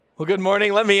Well, good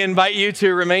morning. Let me invite you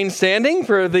to remain standing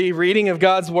for the reading of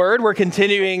God's Word. We're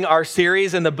continuing our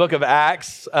series in the book of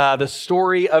Acts, the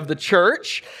story of the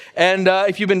church. And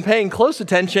if you've been paying close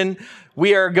attention,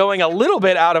 we are going a little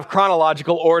bit out of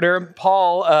chronological order.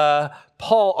 Paul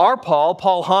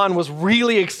Hahn was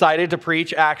really excited to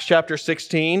preach Acts chapter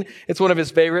 16. It's one of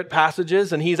his favorite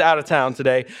passages, and he's out of town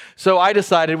today. So I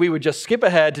decided we would just skip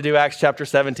ahead to do Acts chapter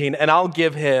 17, and I'll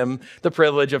give him the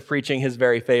privilege of preaching his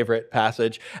very favorite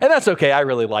passage. And that's okay. I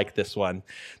really like this one.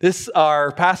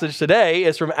 Our passage today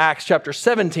is from Acts chapter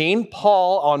 17,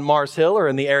 Paul on Mars Hill or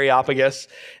in the Areopagus.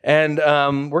 And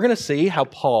we're going to see how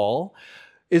Paul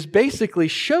basically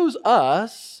shows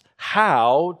us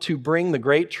how to bring the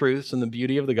great truths and the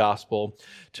beauty of the gospel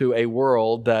to a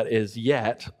world that is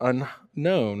yet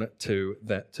unknown to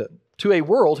a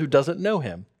world who doesn't know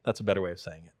him. That's a better way of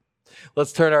saying it.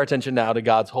 Let's turn our attention now to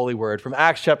God's holy word from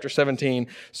Acts chapter 17,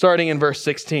 starting in verse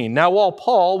 16. Now, while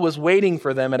Paul was waiting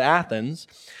for them at Athens,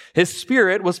 his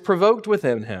spirit was provoked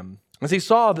within him as he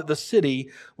saw that the city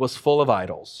was full of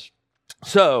idols.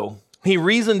 So he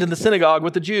reasoned in the synagogue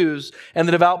with the Jews and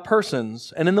the devout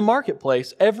persons, and in the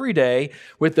marketplace every day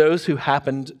with those who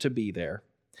happened to be there.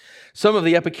 Some of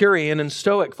the Epicurean and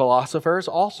Stoic philosophers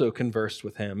also conversed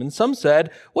with him, and some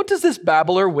said, "What does this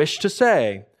babbler wish to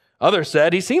say?" Others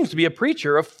said, "He seems to be a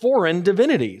preacher of foreign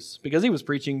divinities," because he was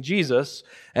preaching Jesus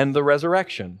and the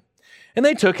resurrection. And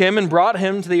they took him and brought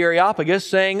him to the Areopagus,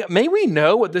 saying, "May we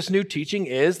know what this new teaching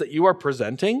is that you are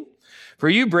presenting? For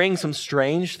you bring some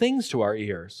strange things to our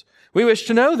ears. We wish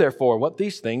to know, therefore, what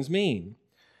these things mean."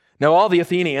 Now all the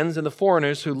Athenians and the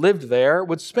foreigners who lived there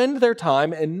would spend their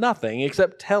time in nothing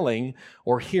except telling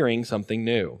or hearing something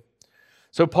new.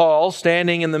 So Paul,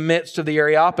 standing in the midst of the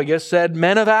Areopagus, said,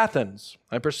 "Men of Athens,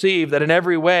 I perceive that in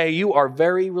every way you are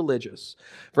very religious.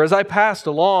 For as I passed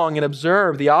along and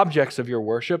observed the objects of your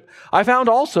worship, I found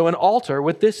also an altar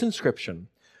with this inscription,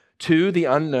 'To the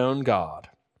unknown God.'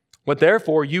 What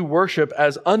therefore you worship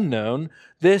as unknown,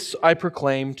 this I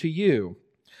proclaim to you.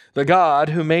 The God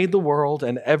who made the world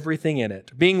and everything in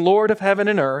it, being Lord of heaven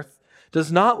and earth,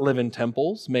 does not live in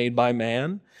temples made by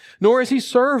man, nor is he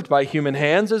served by human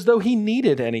hands as though he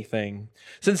needed anything,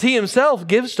 since he himself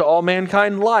gives to all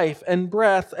mankind life and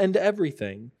breath and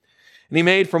everything. And he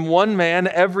made from one man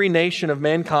every nation of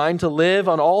mankind to live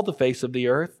on all the face of the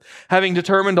earth, having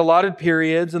determined allotted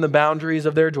periods and the boundaries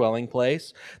of their dwelling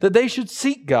place, that they should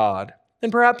seek God and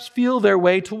perhaps feel their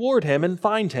way toward him and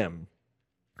find him.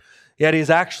 Yet he is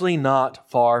actually not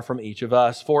far from each of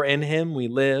us, for in him we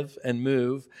live and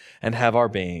move and have our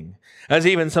being. As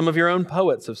even some of your own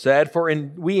poets have said,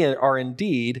 we are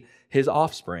indeed his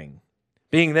offspring.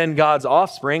 Being then God's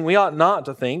offspring, we ought not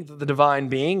to think that the divine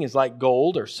being is like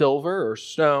gold or silver or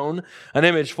stone, an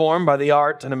image formed by the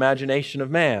art and imagination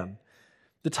of man.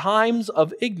 The times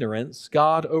of ignorance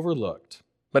God overlooked.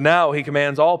 But now he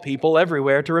commands all people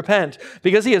everywhere to repent,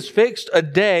 because he has fixed a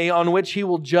day on which he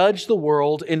will judge the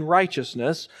world in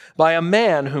righteousness by a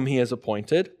man whom he has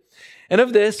appointed. And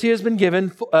of this he has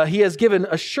given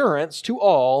assurance to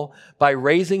all by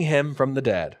raising him from the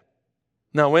dead.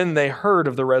 Now when they heard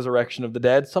of the resurrection of the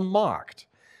dead, some mocked,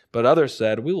 but others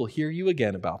said, "We will hear you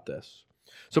again about this."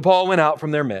 So Paul went out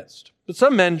from their midst. But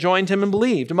some men joined him and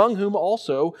believed, among whom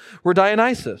also were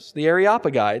Dionysius, the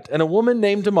Areopagite, and a woman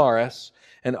named Damaris,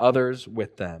 and others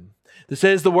with them. This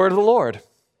is the word of the Lord.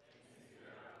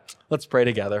 Let's pray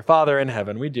together. Father in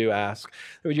heaven, we do ask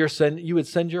that you would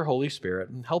send your Holy Spirit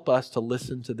and help us to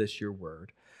listen to this, your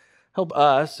word. Help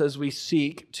us as we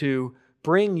seek to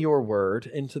bring your word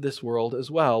into this world as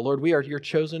well. Lord, we are your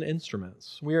chosen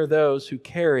instruments. We are those who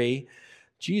carry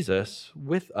Jesus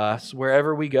with us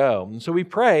wherever we go. And so we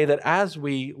pray that as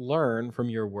we learn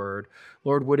from your word,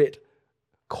 Lord, would it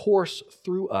course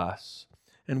through us,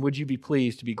 and would you be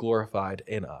pleased to be glorified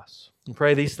in us? We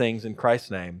pray these things in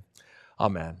Christ's name.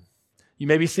 Amen. You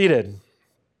may be seated.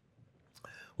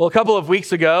 Well, a couple of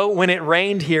weeks ago, when it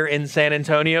rained here in San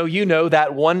Antonio, you know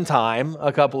that one time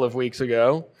a couple of weeks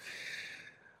ago,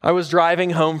 I was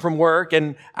driving home from work,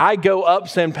 and I go up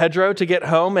San Pedro to get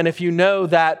home. And if you know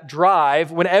that drive,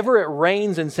 whenever it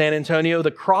rains in San Antonio, the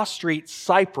cross street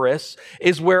cypress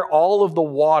is where all of the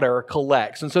water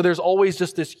collects. And so there's always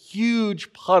just this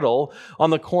huge puddle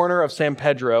on the corner of San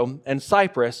Pedro and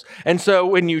Cypress. And so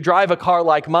when you drive a car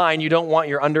like mine, you don't want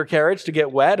your undercarriage to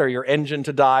get wet or your engine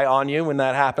to die on you when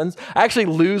that happens. I actually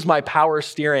lose my power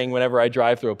steering whenever I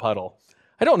drive through a puddle.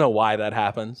 I don't know why that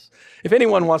happens. If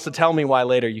anyone wants to tell me why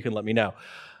later, you can let me know.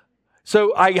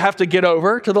 So I have to get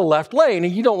over to the left lane,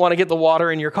 and you don't want to get the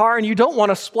water in your car, and you don't want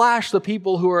to splash the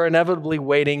people who are inevitably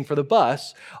waiting for the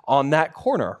bus on that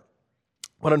corner.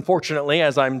 But unfortunately,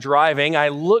 as I'm driving, I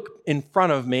look in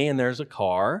front of me and there's a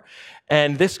car.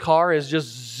 And this car is just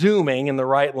zooming in the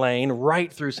right lane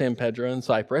right through San Pedro and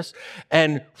Cyprus.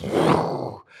 And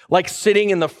like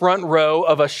sitting in the front row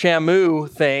of a Shamu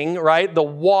thing, right? The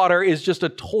water is just a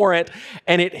torrent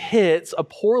and it hits a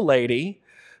poor lady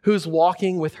who's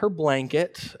walking with her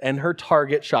blanket and her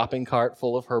Target shopping cart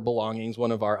full of her belongings,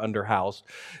 one of our underhoused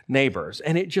neighbors.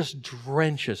 And it just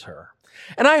drenches her.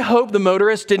 And I hope the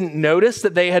motorist didn't notice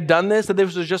that they had done this, that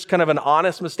this was just kind of an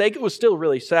honest mistake. It was still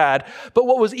really sad. But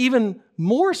what was even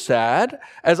more sad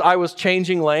as I was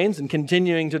changing lanes and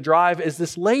continuing to drive is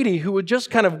this lady who had just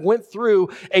kind of went through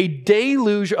a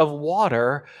deluge of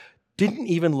water, didn't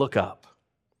even look up.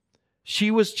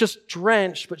 She was just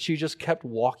drenched, but she just kept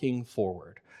walking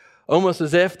forward, almost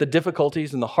as if the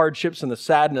difficulties and the hardships and the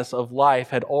sadness of life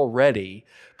had already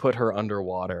put her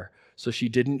underwater. So she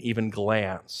didn't even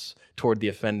glance toward the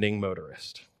offending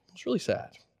motorist. It's really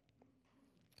sad.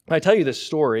 I tell you this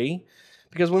story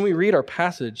because when we read our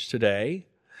passage today,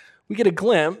 we get a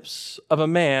glimpse of a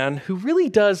man who really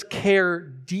does care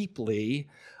deeply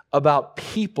about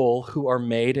people who are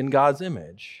made in God's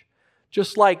image.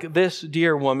 Just like this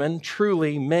dear woman,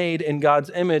 truly made in God's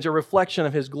image, a reflection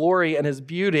of his glory and his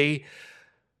beauty,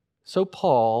 so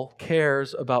Paul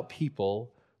cares about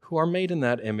people who are made in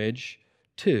that image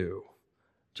too.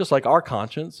 Just like our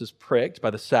conscience is pricked by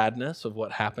the sadness of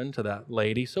what happened to that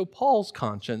lady, so Paul's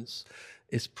conscience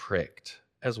is pricked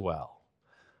as well.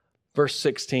 Verse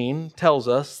 16 tells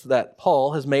us that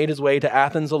Paul has made his way to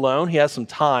Athens alone. He has some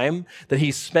time that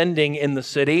he's spending in the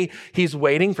city. He's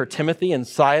waiting for Timothy and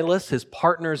Silas, his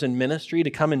partners in ministry,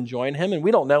 to come and join him. And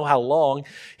we don't know how long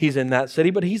he's in that city,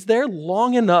 but he's there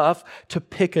long enough to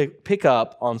pick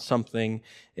up on something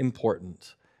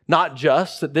important. Not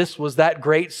just that this was that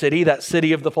great city, that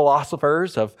city of the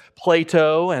philosophers of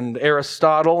Plato and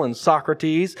Aristotle and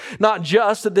Socrates. Not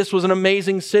just that this was an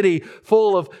amazing city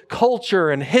full of culture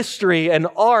and history and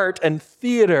art and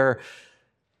theater,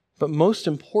 but most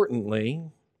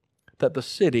importantly, that the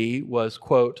city was,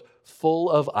 quote, full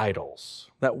of idols.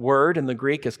 That word in the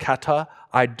Greek is kata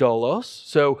idolos.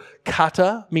 So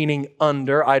kata meaning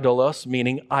under, idolos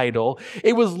meaning idol.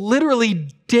 It was literally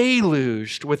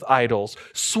deluged with idols,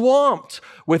 swamped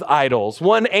with idols.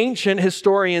 One ancient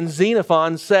historian,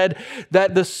 Xenophon, said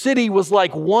that the city was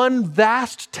like one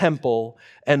vast temple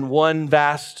and one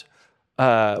vast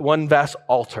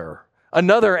altar.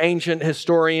 Another ancient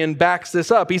historian backs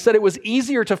this up. He said it was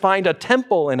easier to find a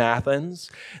temple in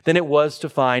Athens than it was to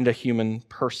find a human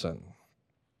person.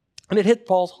 And it hits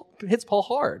Paul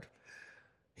hard.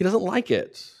 He doesn't like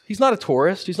it. He's not a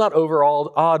tourist. He's not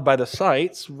overawed by the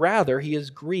sights. Rather, he is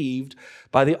grieved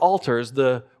by the altars.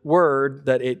 The word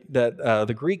that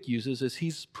the Greek uses is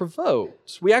he's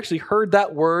provoked. We actually heard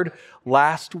that word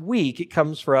last week. It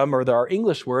comes from, or our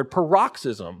English word,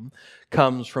 paroxysm,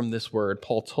 comes from this word.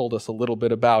 Paul told us a little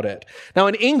bit about it. Now,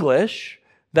 in English,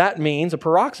 that means, a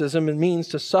paroxysm, it means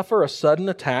to suffer a sudden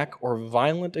attack or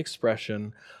violent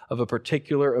expression of a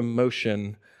particular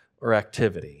emotion or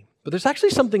activity. But there's actually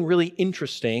something really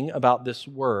interesting about this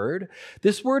word.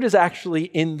 This word is actually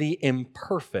in the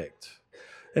imperfect.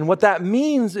 And what that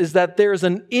means is that there's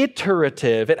an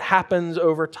iterative, it happens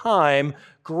over time,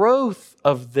 growth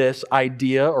of this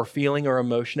idea or feeling or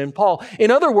emotion in Paul.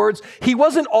 In other words, he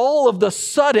wasn't all of the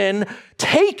sudden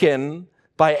taken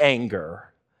by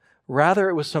anger. Rather,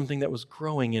 it was something that was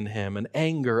growing in him, an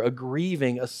anger, a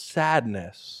grieving, a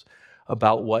sadness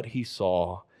about what he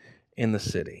saw in the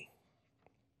city.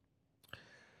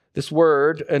 This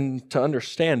word, and to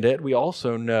understand it, we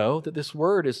also know that this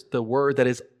word is the word that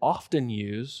is often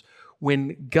used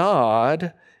when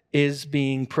God is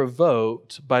being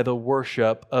provoked by the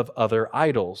worship of other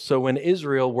idols. So when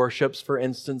Israel worships, for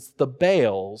instance, the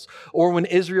Baals, or when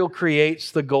Israel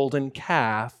creates the golden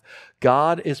calf,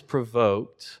 God is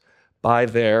provoked by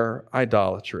their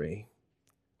idolatry.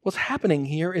 What's happening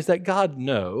here is that God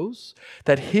knows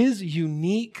that his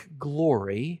unique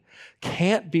glory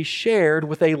can't be shared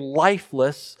with a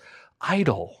lifeless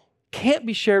idol. Can't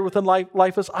be shared with a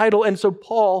lifeless idol. And so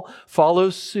Paul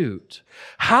follows suit.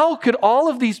 How could all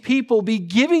of these people be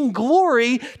giving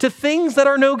glory to things that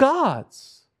are no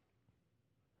gods?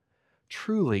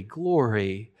 Truly,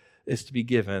 glory is to be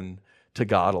given to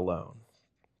God alone.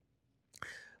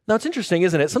 Now, it's interesting,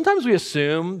 isn't it? Sometimes we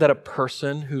assume that a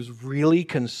person who's really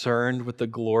concerned with the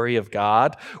glory of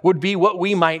God would be what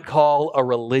we might call a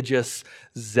religious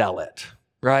zealot,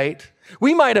 right?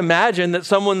 We might imagine that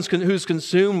someone who's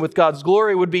consumed with God's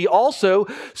glory would be also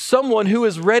someone who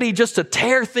is ready just to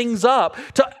tear things up,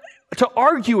 to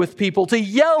argue with people, to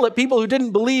yell at people who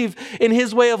didn't believe in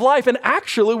his way of life. And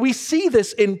actually, we see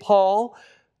this in Paul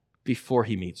before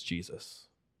he meets Jesus,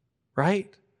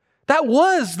 right? That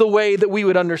was the way that we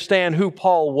would understand who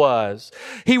Paul was.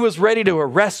 He was ready to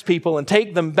arrest people and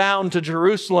take them bound to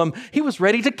Jerusalem. He was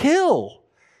ready to kill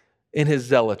in his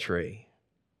zealotry.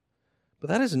 But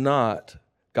that is not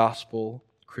gospel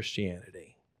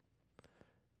Christianity.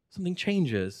 Something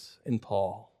changes in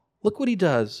Paul. Look what he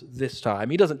does this time.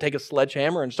 He doesn't take a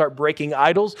sledgehammer and start breaking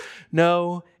idols.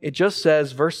 No, it just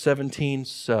says, verse 17,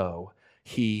 so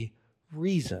he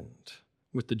reasoned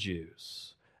with the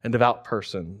Jews and devout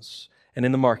persons and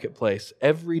in the marketplace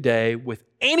every day with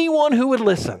anyone who would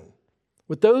listen,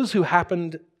 with those who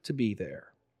happened to be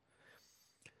there.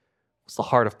 What's the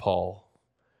heart of Paul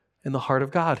and the heart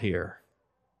of God here?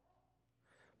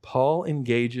 Paul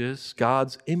engages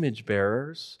God's image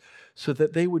bearers so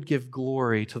that they would give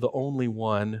glory to the only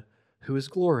one who is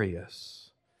glorious.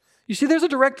 You see, there's a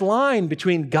direct line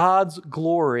between God's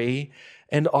glory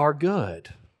and our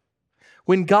good.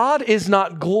 When God is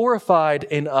not glorified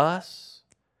in us,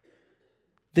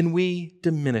 then we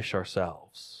diminish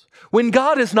ourselves. When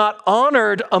God is not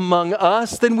honored among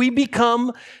us, then we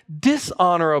become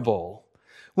dishonorable.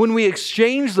 When we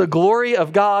exchange the glory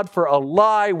of God for a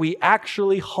lie, we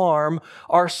actually harm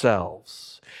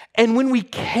ourselves. And when we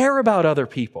care about other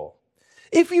people,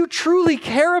 if you truly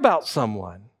care about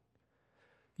someone,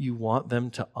 you want them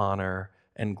to honor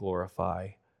and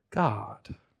glorify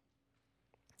God.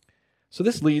 So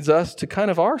this leads us to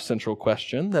kind of our central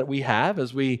question that we have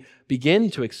as we begin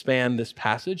to expand this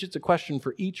passage. It's a question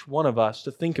for each one of us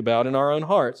to think about in our own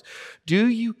hearts. Do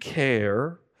you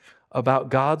care about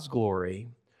God's glory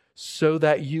so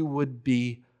that you would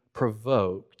be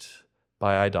provoked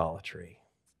by idolatry?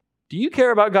 Do you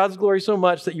care about God's glory so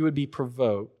much that you would be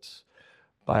provoked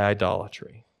by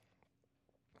idolatry?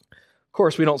 Of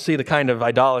course, we don't see the kind of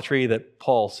idolatry that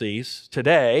Paul sees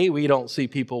today. We don't see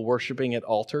people worshiping at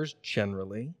altars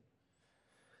generally.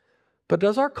 But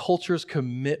does our culture's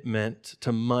commitment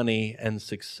to money and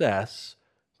success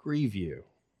grieve you?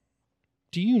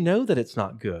 Do you know that it's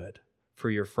not good for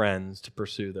your friends to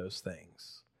pursue those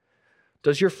things?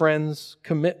 Does your friends'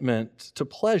 commitment to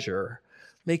pleasure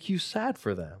make you sad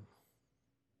for them?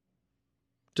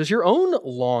 Does your own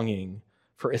longing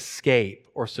for escape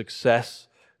or success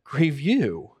grieve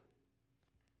you?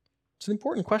 It's an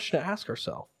important question to ask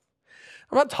ourselves.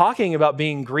 I'm not talking about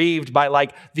being grieved by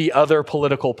like the other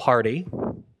political party.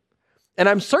 And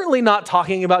I'm certainly not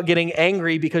talking about getting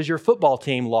angry because your football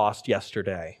team lost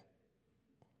yesterday.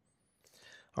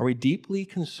 Are we deeply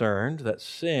concerned that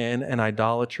sin and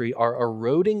idolatry are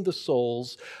eroding the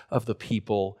souls of the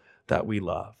people that we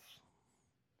love?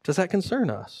 Does that concern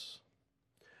us?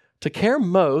 To care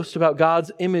most about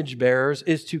God's image bearers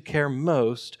is to care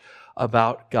most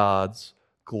about God's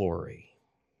glory.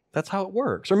 That's how it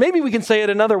works. Or maybe we can say it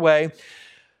another way.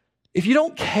 If you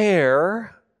don't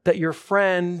care that your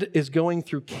friend is going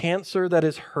through cancer that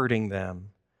is hurting them,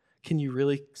 can you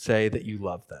really say that you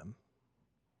love them?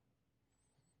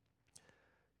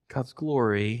 God's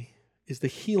glory is the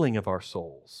healing of our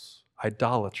souls.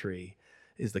 Idolatry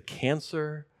is the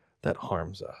cancer that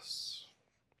harms us.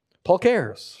 Paul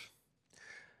cares.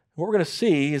 What we're going to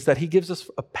see is that he gives us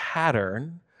a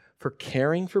pattern for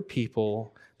caring for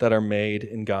people that are made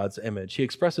in God's image. He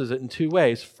expresses it in two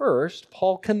ways. First,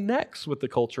 Paul connects with the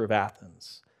culture of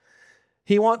Athens.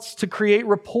 He wants to create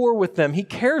rapport with them. He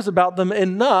cares about them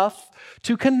enough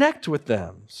to connect with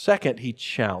them. Second, he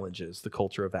challenges the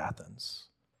culture of Athens.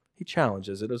 He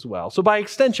challenges it as well. So by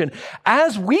extension,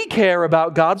 as we care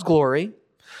about God's glory,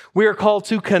 we are called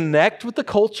to connect with the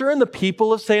culture and the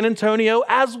people of San Antonio,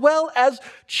 as well as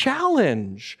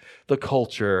challenge the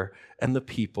culture and the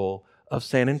people of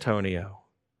San Antonio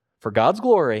for God's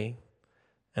glory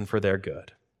and for their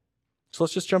good. So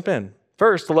let's just jump in.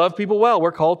 First, to love people well,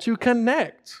 we're called to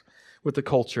connect with the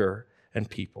culture and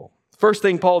people. First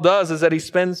thing Paul does is that he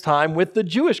spends time with the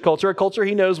Jewish culture, a culture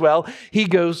he knows well. He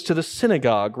goes to the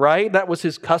synagogue, right? That was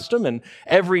his custom in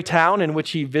every town in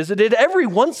which he visited. Every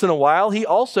once in a while, he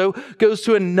also goes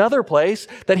to another place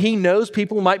that he knows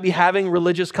people might be having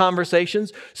religious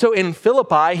conversations. So in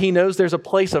Philippi, he knows there's a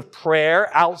place of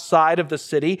prayer outside of the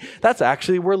city. That's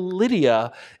actually where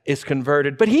Lydia is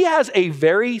converted. But he has a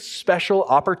very special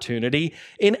opportunity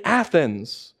in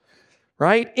Athens,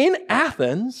 right? In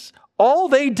Athens, all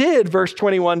they did, verse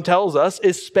 21 tells us,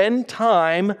 is spend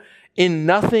time in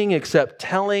nothing except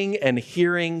telling and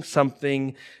hearing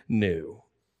something new.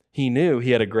 He knew he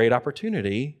had a great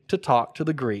opportunity to talk to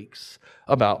the Greeks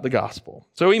about the gospel.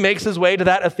 So he makes his way to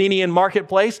that Athenian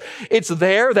marketplace. It's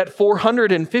there that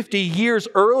 450 years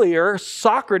earlier,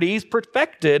 Socrates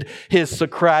perfected his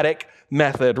Socratic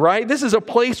method, right? This is a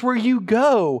place where you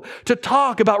go to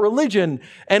talk about religion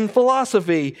and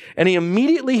philosophy. And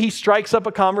he strikes up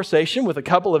a conversation with a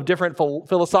couple of different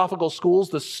philosophical schools,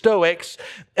 the Stoics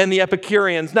and the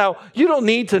Epicureans. Now, you don't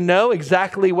need to know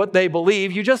exactly what they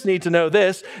believe. You just need to know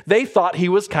this. They thought he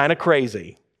was kind of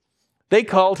crazy. They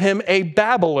called him a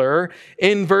babbler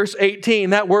in verse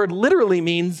 18. That word literally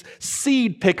means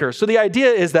seed picker. So the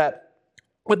idea is that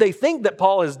what they think that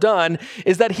Paul has done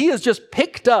is that he has just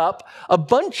picked up a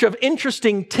bunch of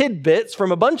interesting tidbits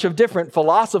from a bunch of different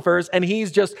philosophers, and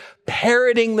he's just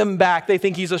parroting them back. They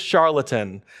think he's a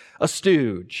charlatan, a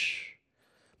stooge.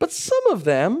 But some of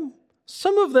them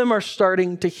are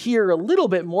starting to hear a little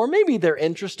bit more. Maybe they're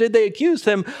interested. They accuse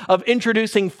him of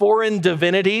introducing foreign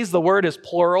divinities. The word is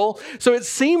plural. So it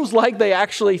seems like they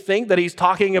actually think that he's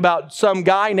talking about some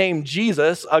guy named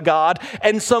Jesus, a god,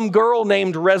 and some girl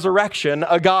named Resurrection,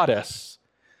 a goddess.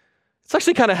 It's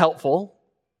actually kind of helpful.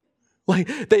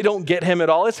 Like, they don't get him at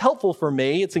all. It's helpful for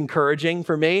me. It's encouraging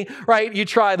for me, right? You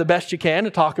try the best you can to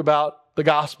talk about the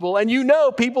gospel, and you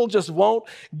know people just won't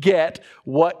get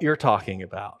what you're talking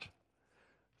about.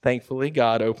 Thankfully,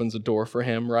 God opens a door for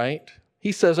him, right?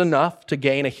 He says enough to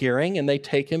gain a hearing, and they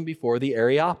take him before the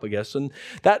Areopagus. And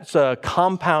that's a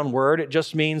compound word. It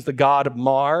just means the god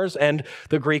Mars and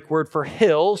the Greek word for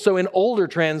hill. So in older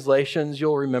translations,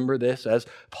 you'll remember this as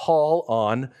Paul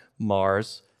on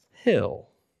Mars Hill.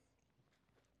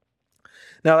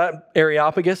 Now, that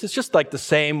Areopagus is just like the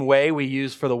same way we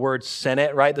use for the word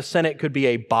Senate, right? The Senate could be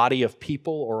a body of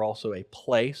people or also a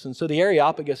place. And so the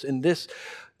Areopagus in this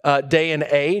day and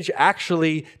age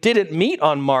actually didn't meet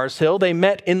on Mars Hill. They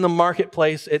met in the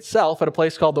marketplace itself at a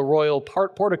place called the Royal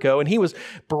Portico, and he was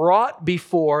brought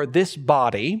before this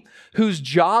body whose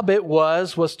job it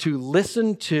was to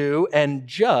listen to and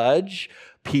judge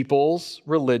people's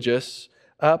religious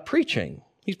preaching.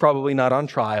 He's probably not on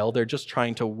trial. They're just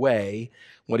trying to weigh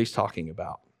what he's talking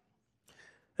about.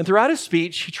 And throughout his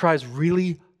speech, he tries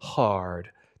really hard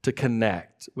to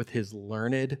connect with his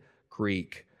learned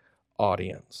Greek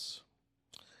audience.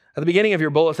 At the beginning of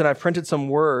your bulletin, I've printed some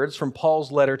words from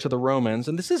Paul's letter to the Romans,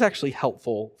 and this is actually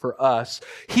helpful for us.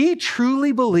 He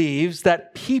truly believes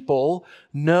that people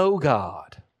know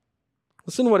God.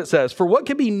 Listen to what it says. For what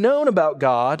can be known about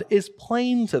God is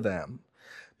plain to them,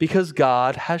 because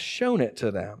God has shown it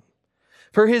to them.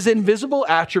 For his invisible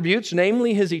attributes,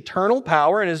 namely his eternal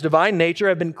power and his divine nature,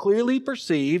 have been clearly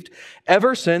perceived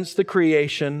ever since the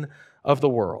creation of the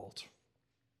world.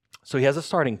 So he has a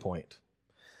starting point.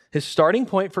 His starting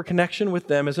point for connection with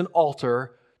them is an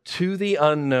altar to the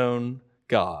unknown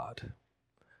God.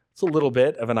 It's a little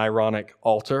bit of an ironic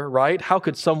altar, right? How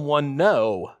could someone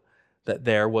know that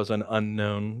there was an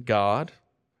unknown God?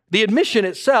 The admission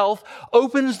itself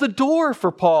opens the door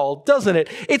for Paul, doesn't it?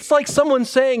 It's like someone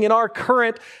saying in our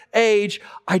current age,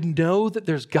 I know that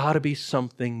there's got to be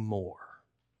something more.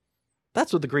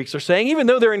 That's what the Greeks are saying. Even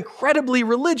though they're incredibly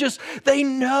religious, they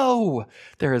know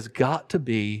there has got to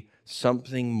be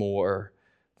something more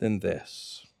than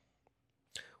this.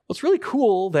 What's really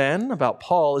cool then about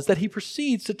Paul is that he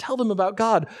proceeds to tell them about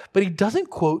God, but he doesn't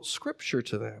quote scripture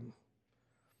to them.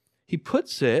 He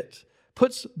puts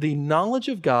the knowledge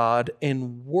of God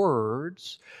in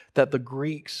words that the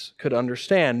Greeks could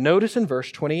understand. Notice in verse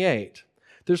 28,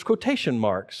 there's quotation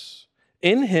marks.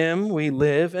 In him we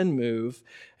live and move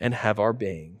and have our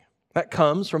being. That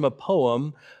comes from a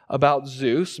poem about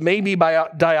Zeus, maybe by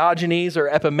Diogenes or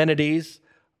Epimenides.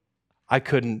 I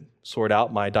couldn't sort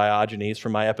out my Diogenes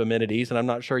from my Epimenides, and I'm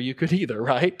not sure you could either,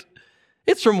 right?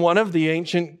 It's from one of the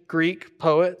ancient Greek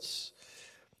poets.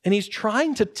 And he's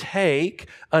trying to take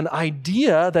an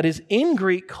idea that is in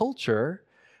Greek culture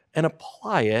and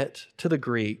apply it to the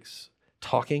Greeks,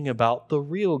 talking about the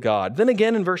real God. Then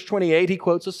again in verse 28, he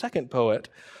quotes a second poet,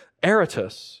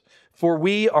 Aratus, for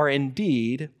we are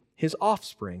indeed his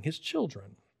offspring, his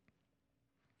children.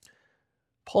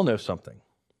 Paul knows something.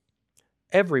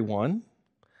 Everyone,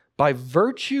 by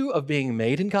virtue of being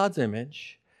made in God's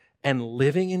image and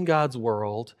living in God's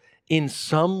world, in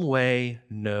some way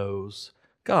knows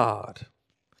God.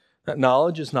 That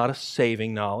knowledge is not a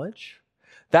saving knowledge.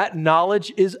 That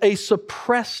knowledge is a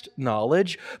suppressed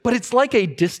knowledge, but it's like a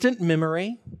distant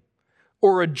memory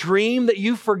or a dream that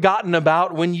you've forgotten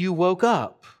about when you woke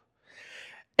up.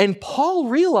 And Paul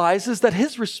realizes that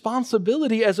his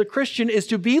responsibility as a Christian is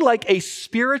to be like a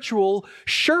spiritual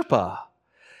Sherpa,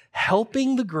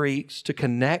 helping the Greeks to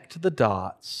connect the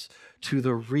dots to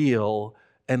the real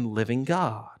and living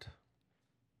God.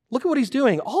 Look at what he's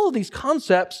doing. All of these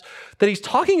concepts that he's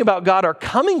talking about God are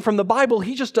coming from the Bible.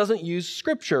 He just doesn't use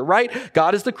scripture, right?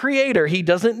 God is the creator. He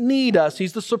doesn't need us.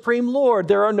 He's the supreme Lord.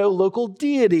 There are no local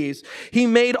deities. He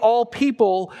made all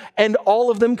people and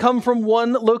all of them come from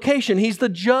one location. He's the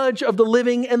judge of the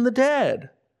living and the dead.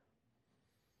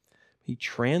 He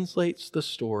translates the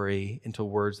story into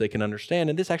words they can understand.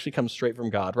 And this actually comes straight from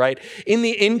God, right? In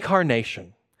the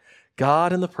incarnation,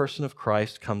 God in the person of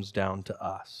Christ comes down to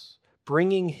us,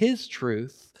 bringing his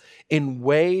truth in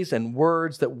ways and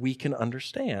words that we can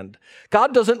understand.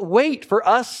 God doesn't wait for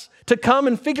us to come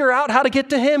and figure out how to get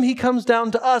to him. He comes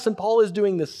down to us, and Paul is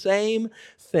doing the same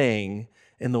thing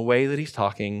in the way that he's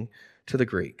talking to the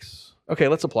Greeks. Okay,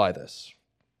 let's apply this.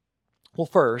 Well,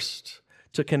 first,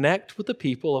 to connect with the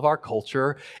people of our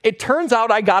culture, it turns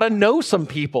out I gotta know some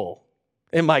people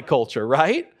in my culture,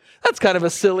 right? That's kind of a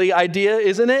silly idea,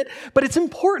 isn't it? But it's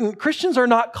important. Christians are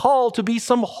not called to be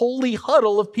some holy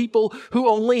huddle of people who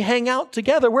only hang out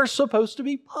together. We're supposed to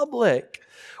be public.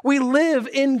 We live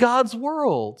in God's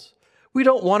world. We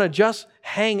don't want to just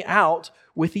hang out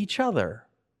with each other.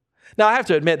 Now, I have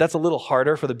to admit, that's a little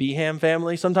harder for the Beham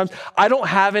family sometimes. I don't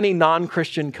have any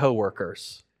non-Christian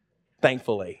coworkers,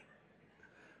 thankfully.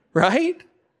 Right?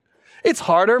 It's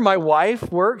harder. My wife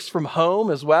works from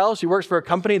home as well. She works for a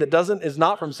company that is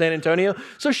not from San Antonio,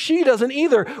 so she doesn't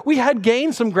either. We had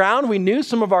gained some ground. We knew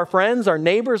some of our friends, our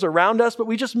neighbors around us, but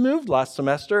we just moved last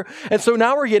semester. And so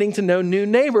now we're getting to know new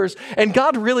neighbors. And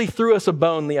God really threw us a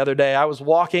bone the other day. I was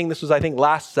walking, this was I think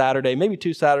last Saturday, maybe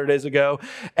 2 Saturdays ago,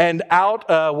 and out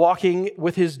walking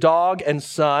with his dog and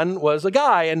son was a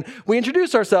guy. And we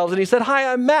introduced ourselves and he said,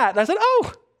 "Hi, I'm Matt." And I said,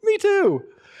 "Oh, me too."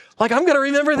 Like, I'm going to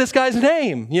remember this guy's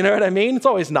name. You know what I mean? It's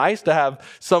always nice to have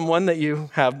someone that you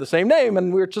have the same name.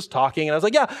 And we were just talking. And I was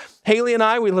like, "Yeah, Haley and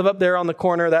I, we live up there on the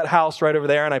corner of that house right over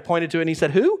there." And I pointed to it and he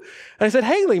said, "Who?" And I said,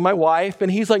 "Haley, my wife."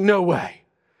 And he's like, "No way.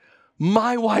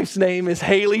 My wife's name is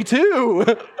Haley too."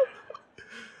 It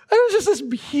was just this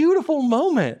beautiful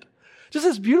moment. Just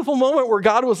this beautiful moment where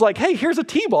God was like, "Hey, here's a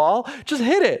T-ball. Just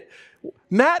hit it.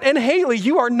 Matt and Haley,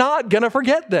 you are not going to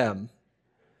forget them."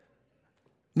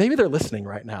 Maybe they're listening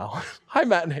right now. Hi,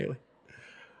 Matt and Haley.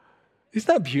 Isn't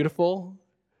that beautiful?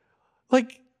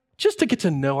 Like, just to get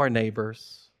to know our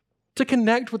neighbors, to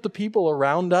connect with the people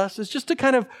around us, is just to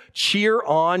kind of cheer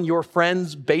on your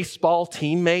friends' baseball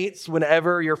teammates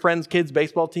whenever your friends' kids'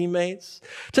 baseball teammates,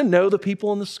 to know the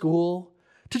people in the school,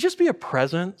 to just be a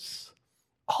presence.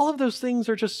 All of those things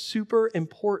are just super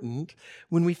important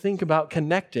when we think about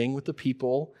connecting with the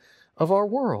people of our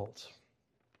world.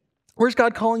 Where's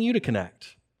God calling you to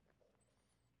connect?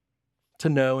 To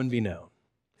know and be known.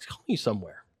 He's calling you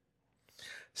somewhere.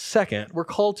 Second, we're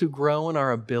called to grow in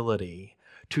our ability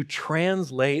to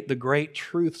translate the great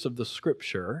truths of the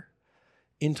scripture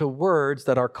into words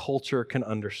that our culture can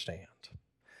understand.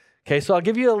 Okay, so I'll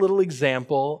give you a little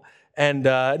example. And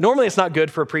normally it's not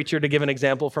good for a preacher to give an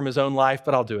example from his own life,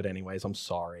 but I'll do it anyways. I'm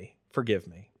sorry. Forgive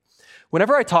me.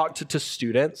 Whenever I talk to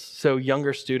students, so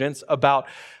younger students, about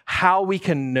how we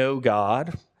can know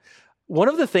God, one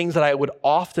of the things that I would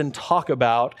often talk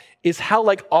about is how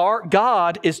our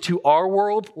God is to our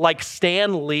world like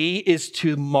Stan Lee is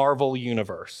to Marvel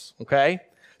Universe, okay?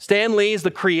 Stan Lee is the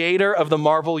creator of the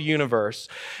Marvel Universe.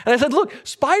 And I said, look,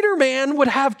 Spider-Man would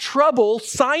have trouble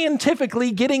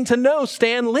scientifically getting to know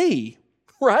Stan Lee,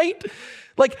 right?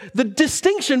 Like, the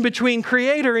distinction between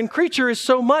creator and creature is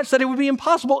so much that it would be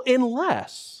impossible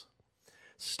unless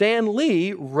Stan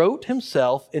Lee wrote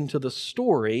himself into the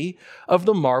story of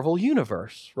the Marvel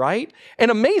Universe, right?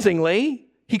 And amazingly,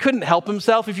 he couldn't help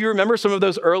himself. If you remember some of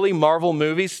those early Marvel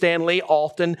movies, Stan Lee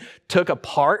often took a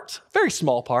part, very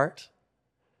small part.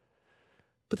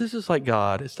 But this is like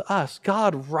God is to us.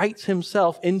 God writes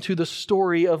himself into the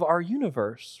story of our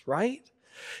universe, right?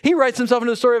 He writes himself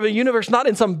into the story of a universe, not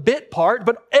in some bit part,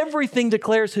 but everything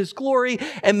declares his glory,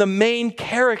 and the main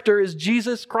character is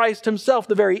Jesus Christ himself,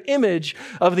 the very image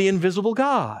of the invisible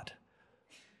God.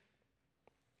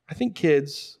 I think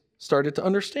kids started to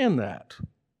understand that.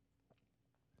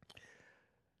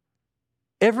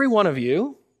 Every one of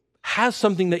you has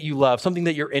something that you love, something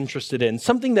that you're interested in,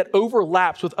 something that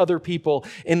overlaps with other people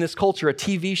in this culture, a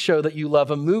TV show that you love,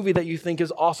 a movie that you think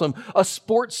is awesome, a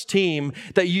sports team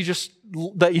that you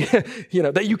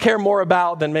care more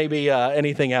about than maybe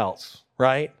anything else,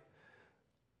 right?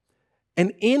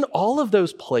 And in all of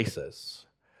those places,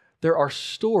 there are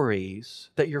stories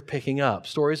that you're picking up,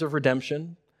 stories of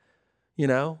redemption,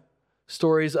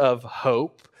 stories of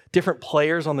hope, different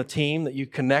players on the team that you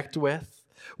connect with,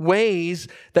 ways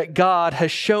that God has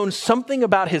shown something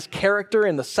about his character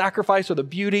and the sacrifice or the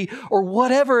beauty or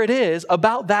whatever it is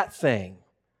about that thing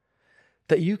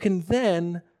that you can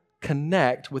then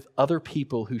connect with other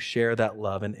people who share that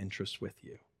love and interest with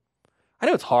you. I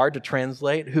know it's hard to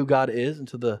translate who God is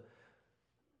into the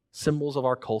symbols of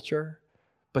our culture,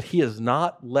 but he has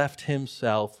not left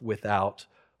himself without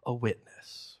a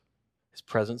witness. His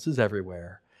presence is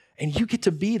everywhere, and you get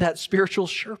to be that spiritual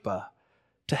Sherpa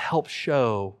to help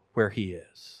show where he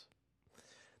is.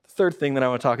 The third thing that I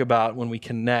want to talk about when we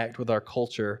connect with our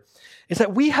culture is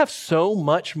that we have so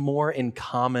much more in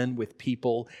common with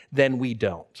people than we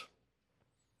don't.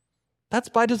 That's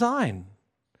by design.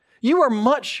 You are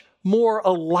much more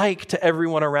alike to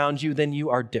everyone around you than you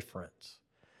are different.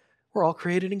 We're all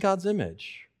created in God's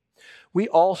image. We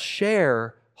all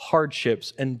share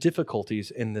hardships and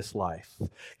difficulties in this life.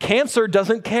 Cancer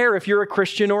doesn't care if you're a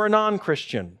Christian or a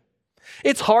non-Christian.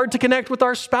 It's hard to connect with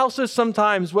our spouses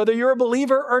sometimes, whether you're a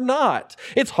believer or not.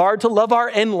 It's hard to love our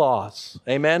in-laws.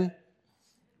 Amen?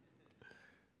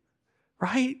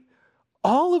 Right?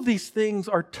 All of these things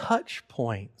are touch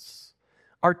points.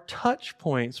 Are touch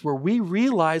points where we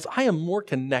realize I am more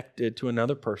connected to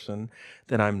another person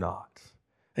than I'm not.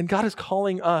 And God is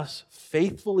calling us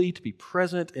faithfully to be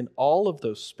present in all of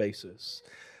those spaces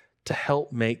to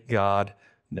help make God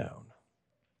known.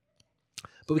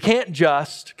 But we can't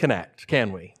just connect,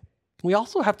 can we? We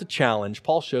also have to challenge.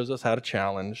 Paul shows us how to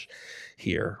challenge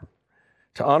here.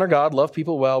 To honor God, love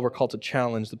people well, we're called to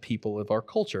challenge the people of our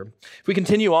culture. If we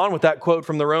continue on with that quote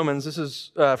from the Romans, this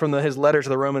is from his letter to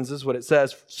the Romans, this is what it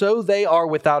says. So they are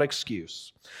without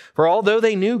excuse. For although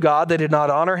they knew God, they did not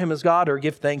honor him as God or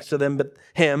give thanks to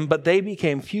him, but they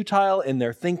became futile in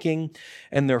their thinking,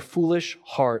 and their foolish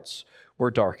hearts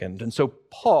were darkened. And so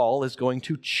Paul is going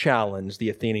to challenge the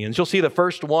Athenians. You'll see the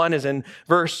first one is in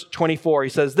verse 24. He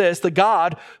says this, the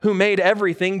God who made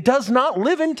everything does not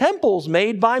live in temples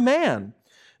made by man,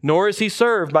 nor is he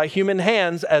served by human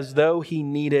hands as though he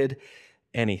needed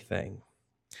anything.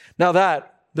 Now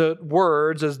the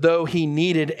words as though he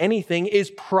needed anything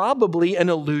is probably an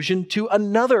allusion to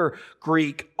another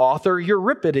Greek author,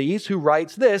 Euripides, who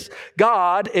writes this,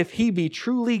 God, if he be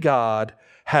truly God,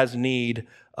 has need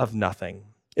of nothing.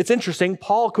 It's interesting,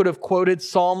 Paul could have quoted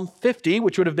Psalm 50,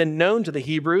 which would have been known to the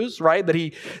Hebrews, right?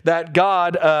 That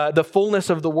God, the fullness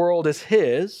of the world is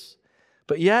his,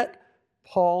 but yet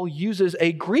Paul uses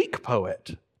a Greek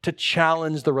poet to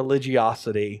challenge the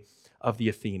religiosity of the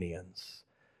Athenians.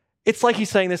 It's like he's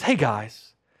saying this, hey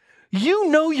guys, you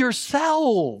know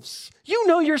yourselves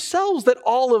that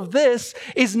all of this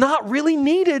is not really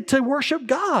needed to worship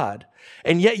God.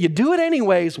 And yet you do it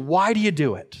anyways. Why do you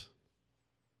do it?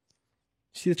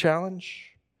 See the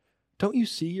challenge? Don't you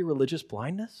see your religious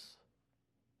blindness?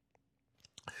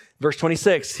 Verse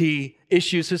 26, he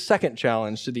issues his second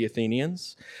challenge to the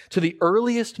Athenians, to the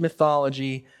earliest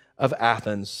mythology of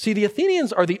Athens. See, the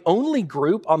Athenians are the only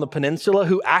group on the peninsula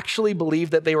who actually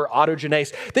believed that they were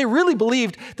autogenes. They really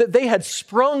believed that they had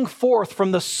sprung forth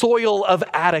from the soil of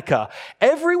Attica.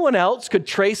 Everyone else could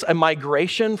trace a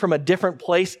migration from a different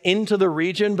place into the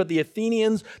region, but the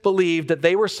Athenians believed that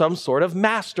they were some sort of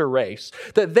master race,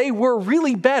 that they were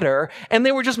really better, and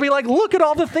they were just be like, look at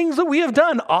all the things that we have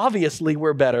done. Obviously,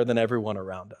 we're better than everyone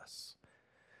around us.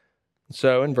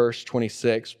 So in verse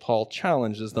 26, Paul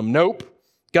challenges them, nope.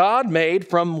 God made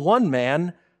from one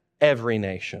man every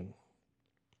nation.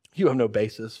 You have no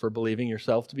basis for believing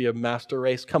yourself to be a master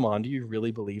race. Come on, do you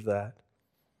really believe that?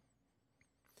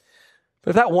 But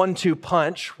if that 1-2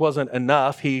 punch wasn't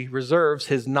enough, he reserves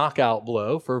his knockout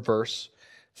blow for verse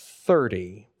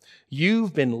 30.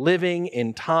 You've been living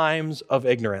in times of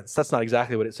ignorance. That's not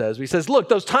exactly what it says. He says, look,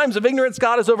 those times of ignorance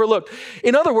God has overlooked.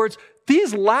 In other words,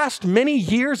 these last many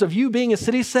years of you being a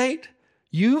city-state,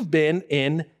 you've been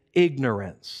in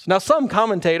ignorance. Now, some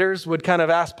commentators would kind of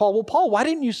ask Paul, well, Paul, why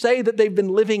didn't you say that they've been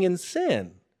living in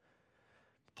sin?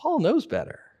 Paul knows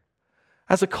better.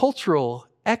 As a cultural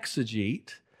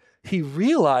exegete, he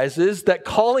realizes that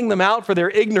calling them out for their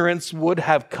ignorance would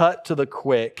have cut to the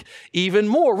quick even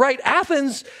more, right?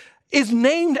 Athens is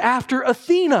named after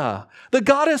Athena, the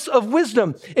goddess of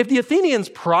wisdom. If the Athenians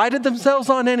prided themselves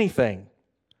on anything,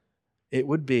 it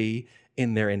would be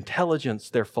in their intelligence,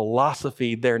 their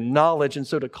philosophy, their knowledge. And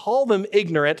so to call them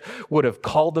ignorant would have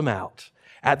called them out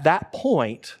at that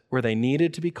point where they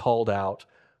needed to be called out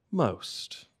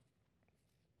most.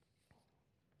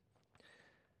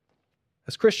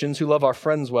 As Christians who love our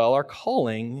friends well, our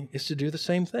calling is to do the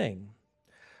same thing.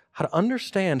 How to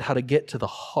understand how to get to the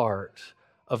heart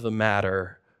of the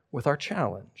matter with our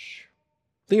challenge.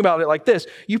 Think about it like this.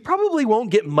 You probably won't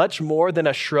get much more than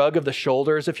a shrug of the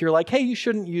shoulders if you're like, hey, you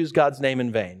shouldn't use God's name in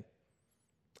vain.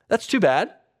 That's too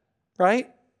bad, right?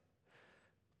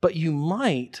 But you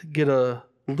might get a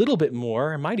little bit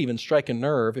more, it might even strike a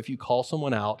nerve if you call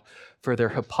someone out for their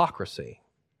hypocrisy,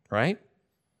 right?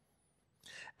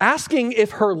 Asking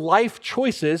if her life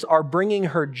choices are bringing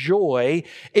her joy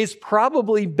is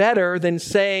probably better than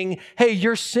saying, hey,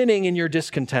 you're sinning in your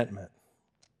discontentment.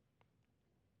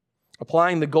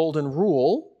 Applying the golden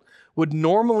rule would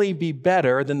normally be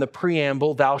better than the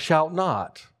preamble, thou shalt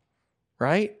not,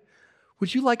 right?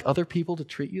 Would you like other people to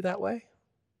treat you that way?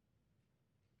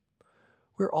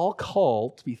 We're all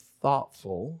called to be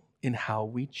thoughtful in how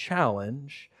we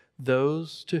challenge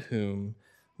those to whom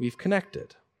we've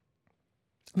connected.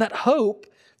 That hope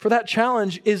for that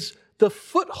challenge is the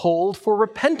foothold for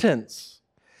repentance.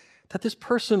 That this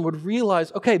person would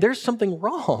realize, okay, there's something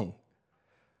wrong.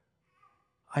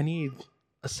 I need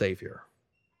a Savior.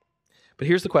 But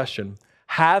here's the question.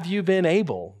 Have you been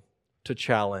able to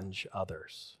challenge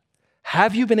others?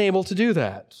 Have you been able to do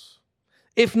that?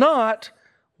 If not,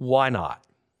 why not?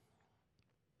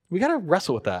 We got to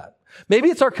wrestle with that. Maybe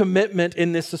it's our commitment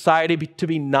in this society to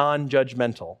be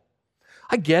non-judgmental.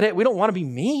 I get it. We don't want to be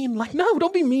mean. Like, no,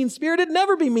 don't be mean-spirited.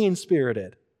 Never be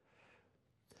mean-spirited.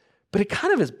 But it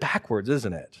kind of is backwards,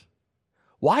 isn't it?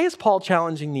 Why is Paul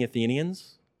challenging the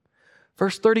Athenians?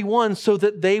 Verse 31, so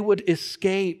that they would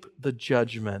escape the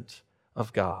judgment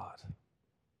of God.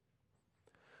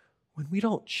 When we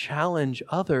don't challenge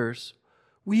others,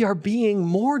 we are being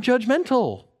more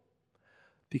judgmental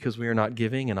because we are not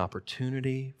giving an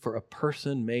opportunity for a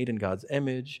person made in God's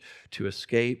image to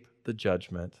escape the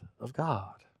judgment of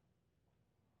God.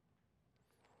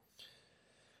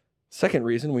 Second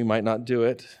reason we might not do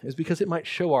it is because it might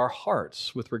show our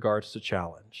hearts with regards to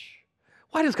challenge.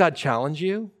 Why does God challenge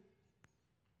you?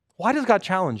 Why does God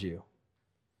challenge you?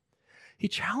 He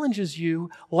challenges you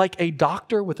like a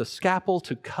doctor with a scalpel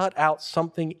to cut out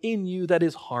something in you that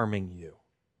is harming you.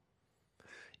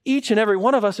 Each and every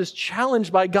one of us is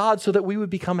challenged by God so that we would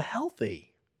become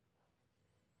healthy.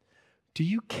 Do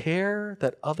you care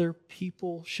that other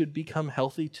people should become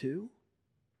healthy too?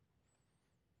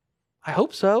 I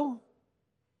hope so.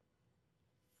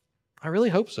 I really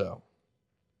hope so.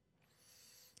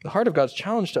 The heart of God's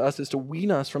challenge to us is to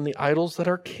wean us from the idols that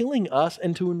are killing us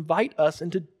and to invite us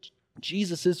into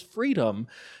Jesus' freedom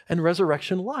and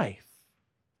resurrection life.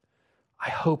 I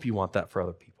hope you want that for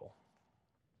other people.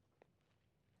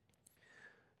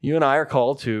 You and I are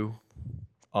called to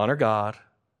honor God,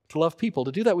 to love people.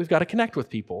 To do that, we've got to connect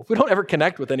with people. If we don't ever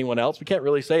connect with anyone else, we can't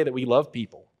really say that we love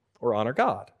people or honor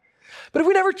God. But if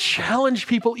we never challenge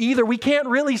people either, we can't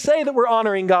really say that we're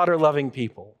honoring God or loving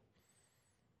people.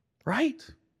 Right?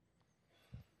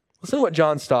 Listen to what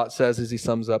John Stott says as he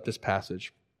sums up this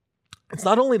passage. It's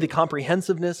not only the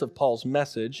comprehensiveness of Paul's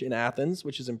message in Athens,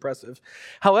 which is impressive.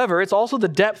 However, it's also the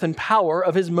depth and power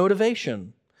of his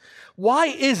motivation. Why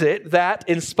is it that,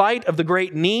 in spite of the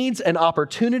great needs and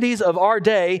opportunities of our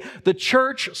day, the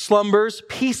church slumbers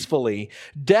peacefully,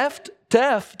 deaf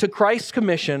to Christ's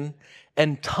commission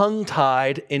and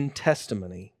tongue-tied in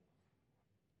testimony?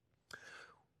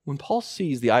 When Paul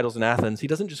sees the idols in Athens, he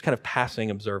doesn't just kind of passing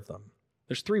observe them.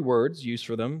 There's 3 words used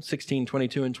for them, 16,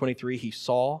 22, and 23. He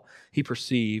saw, he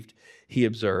perceived, he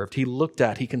observed. He looked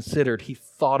at, he considered, he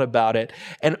thought about it.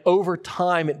 And over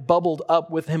time, it bubbled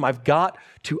up with him. I've got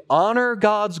to honor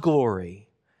God's glory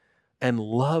and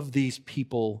love these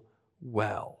people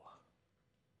well.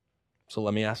 So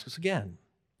let me ask us again.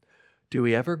 Do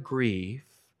we ever grieve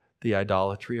the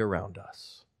idolatry around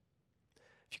us?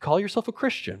 If you call yourself a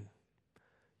Christian,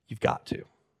 you've got to.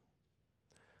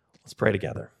 Let's pray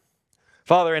together.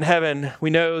 Father in heaven,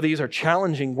 we know these are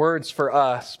challenging words for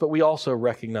us, but we also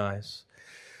recognize,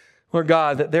 Lord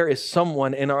God, that there is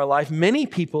someone in our life, many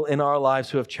people in our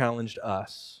lives who have challenged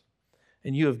us,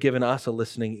 and you have given us a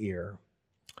listening ear.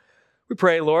 We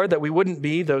pray, Lord, that we wouldn't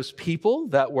be those people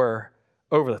that were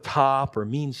over the top or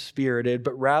mean-spirited,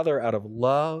 but rather out of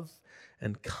love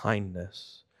and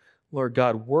kindness. Lord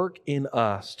God, work in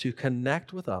us to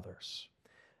connect with others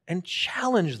and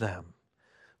challenge them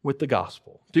with the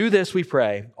gospel. Do this, we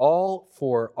pray, all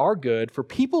for our good, for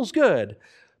people's good,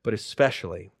 but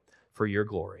especially for your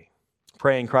glory.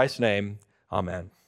 Pray in Christ's name, amen.